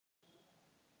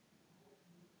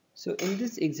So in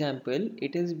this example,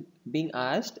 it is being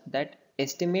asked that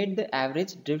estimate the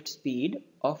average drift speed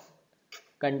of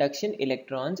conduction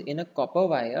electrons in a copper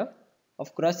wire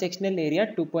of cross-sectional area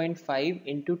 2.5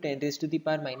 into 10 raised to the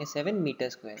power minus 7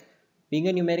 meter square. Being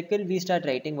a numerical, we start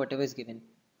writing whatever is given.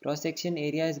 Cross-section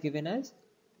area is given as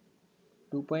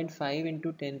 2.5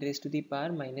 into 10 raised to the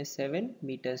power minus 7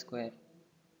 meter square.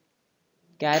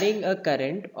 Carrying a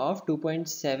current of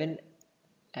 2.7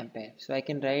 ampere. So I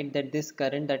can write that this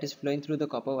current that is flowing through the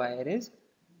copper wire is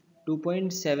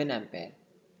 2.7 ampere.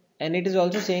 And it is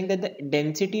also saying that the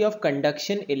density of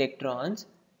conduction electrons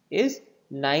is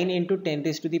 9 into 10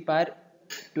 raised to the power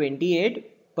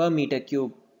 28 per meter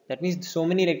cube. That means so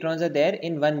many electrons are there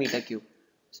in 1 meter cube.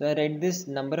 So I write this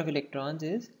number of electrons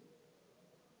is,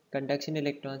 conduction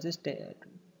electrons is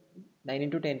 9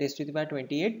 into 10 raised to the power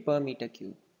 28 per meter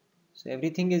cube. So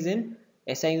everything is in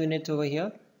SI units over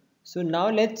here. So now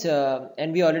let's,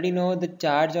 and we already know the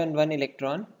charge on one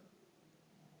electron.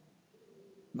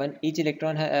 Each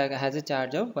electron has a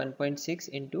charge of 1.6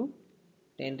 into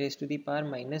 10 raised to the power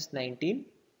minus 19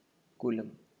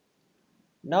 coulomb.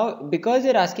 Now because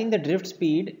they are asking the drift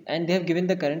speed and they have given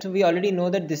the current, so we already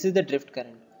know that this is the drift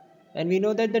current. And we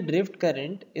know that the drift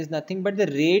current is nothing but the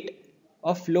rate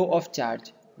of flow of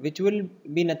charge, which will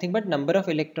be nothing but number of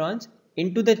electrons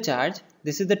into the charge.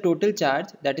 This is the total charge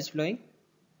that is flowing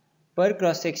per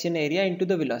cross section area into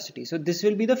the velocity. So this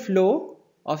will be the flow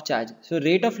of charge. So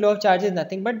rate of flow of charge is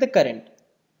nothing but the current.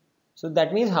 So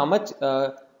that means how much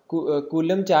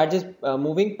coulomb charge is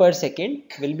moving per second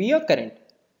will be your current.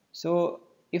 So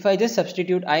if I just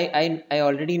substitute, I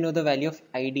already know the value of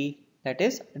ID, that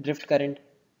is drift current.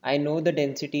 I know the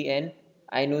density N,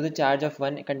 I know the charge of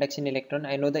one conduction electron,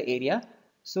 I know the area.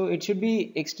 So it should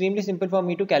be extremely simple for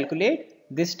me to calculate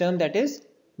this term, that is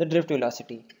the drift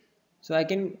velocity. So I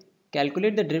can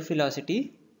calculate the drift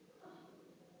velocity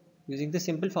using the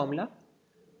simple formula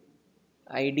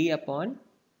ID upon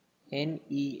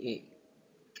NEA.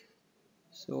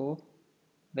 So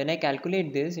when I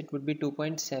calculate this, it would be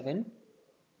 2.7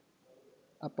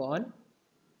 upon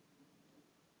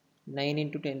 9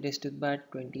 into 10 raised to the power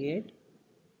 28,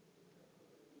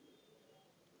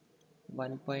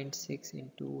 1.6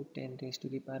 into 10 raised to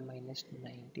the power minus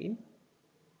 19,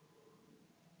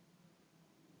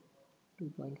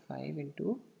 2.5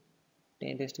 into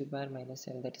 10 raised to the power minus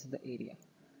 7, that is the area.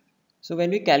 So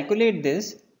when we calculate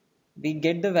this, we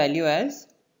get the value as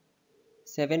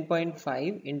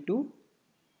 7.5 into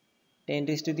 10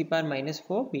 raised to the power minus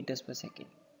 4 meters per second.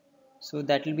 So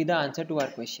that will be the answer to our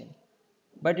question.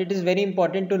 But it is very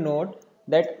important to note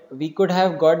that we could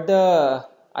have got the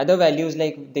other values,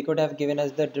 like they could have given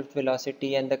us the drift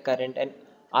velocity and the current and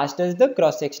asked us the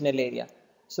cross-sectional area.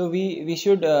 So we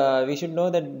should know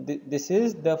that this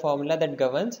is the formula that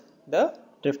governs the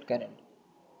drift current,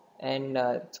 and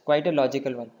it's quite a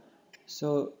logical one.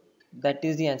 So that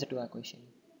is the answer to our question.